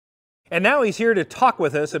And now he's here to talk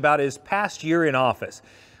with us about his past year in office.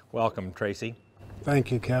 Welcome, Tracy.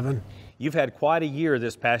 Thank you, Kevin. You've had quite a year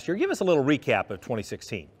this past year. Give us a little recap of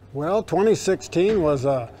 2016. Well, 2016 was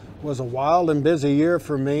a wild and busy year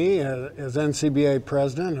for me as NCBA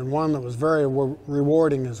president, and one that was very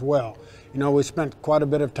rewarding as well. You know, we spent quite a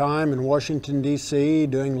bit of time in Washington, D.C.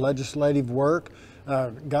 doing legislative work.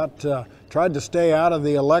 Tried to stay out of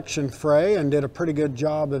the election fray and did a pretty good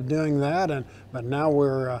job of doing that. But now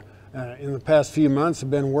we're in the past few months have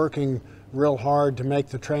been working real hard to make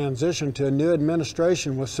the transition to a new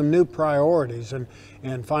administration with some new priorities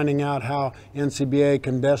and finding out how NCBA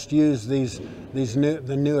can best use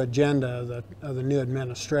the new agenda of the new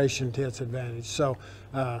administration to its advantage. So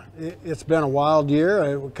it's been a wild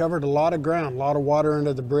year. We covered a lot of ground, a lot of water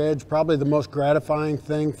under the bridge. Probably the most gratifying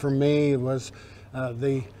thing for me was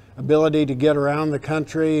the ability to get around the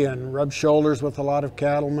country and rub shoulders with a lot of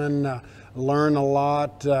cattlemen, learn a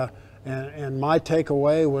lot. And my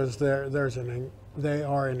takeaway was they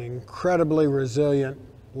are an incredibly resilient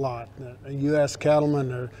lot. U.S.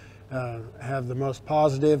 cattlemen have the most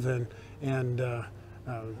positive and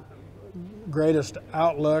greatest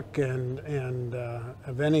outlook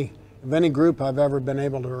of any group I've ever been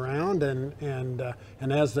able to around. And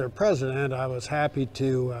as their president, I was happy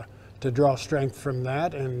to draw strength from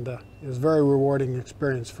that, and it was a very rewarding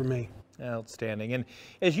experience for me. Outstanding. And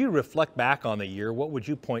as you reflect back on the year, what would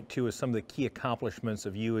you point to as some of the key accomplishments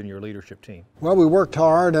of you and your leadership team? Well, we worked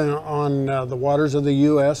hard on the waters of the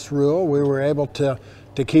U.S. rule. We were able to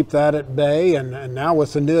keep that at bay, and now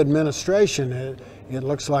with the new administration, it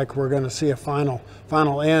looks like we're going to see a final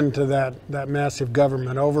end to that massive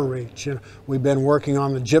government overreach. You know, we've been working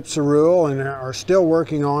on the gypsum rule and are still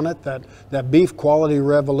working on it. That beef quality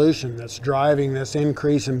revolution that's driving this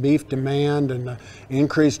increase in beef demand and the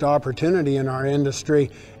increased opportunity in our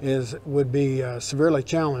industry would be severely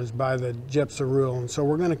challenged by the gypsum rule, and so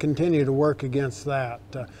we're going to continue to work against that.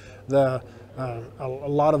 A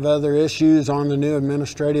lot of other issues on the new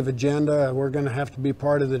administrative agenda. We're going to have to be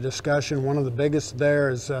part of the discussion. One of the biggest there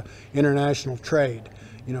is international trade.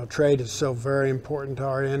 You know, trade is so very important to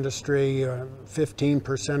our industry.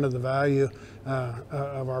 15% of the value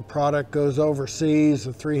of our product goes overseas,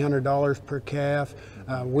 $300 per calf.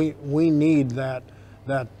 We need that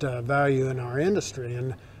value in our industry,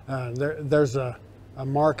 and there's a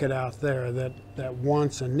market out there that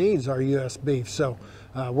wants and needs our U.S. beef. So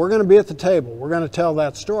we're going to be at the table. We're going to tell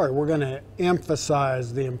that story. We're going to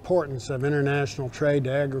emphasize the importance of international trade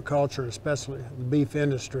to agriculture, especially the beef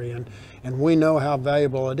industry, and we know how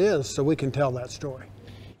valuable it is, so we can tell that story.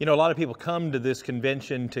 You know, a lot of people come to this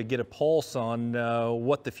convention to get a pulse on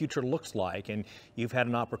what the future looks like, and you've had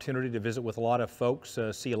an opportunity to visit with a lot of folks,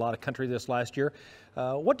 see a lot of country this last year.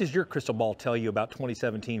 What does your crystal ball tell you about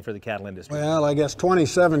 2017 for the cattle industry? Well, I guess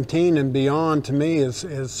 2017 and beyond to me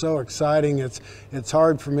is so exciting. It's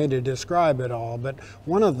hard for me to describe it all, but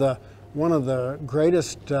one of the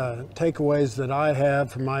greatest takeaways that I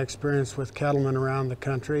have from my experience with cattlemen around the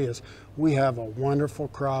country is we have a wonderful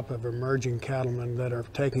crop of emerging cattlemen that are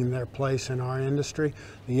taking their place in our industry.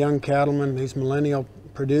 The young cattlemen, these millennial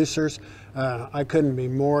producers, I couldn't be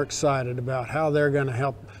more excited about how they're going to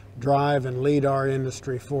help drive and lead our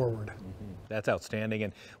industry forward. That's outstanding.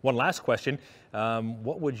 And one last question,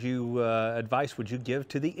 what advice would you give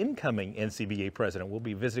to the incoming NCBA president? We'll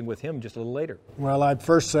be visiting with him just a little later. Well, I'd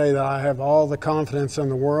first say that I have all the confidence in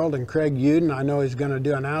the world in Craig Uden. I know he's going to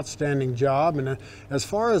do an outstanding job. And as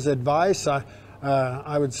far as advice,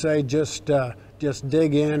 I would say just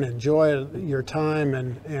dig in, enjoy your time,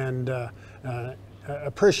 and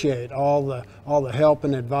appreciate all the help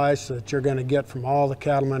and advice that you're going to get from all the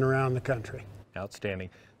cattlemen around the country. Outstanding.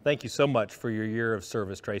 Thank you so much for your year of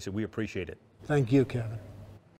service, Tracy. We appreciate it. Thank you, Kevin.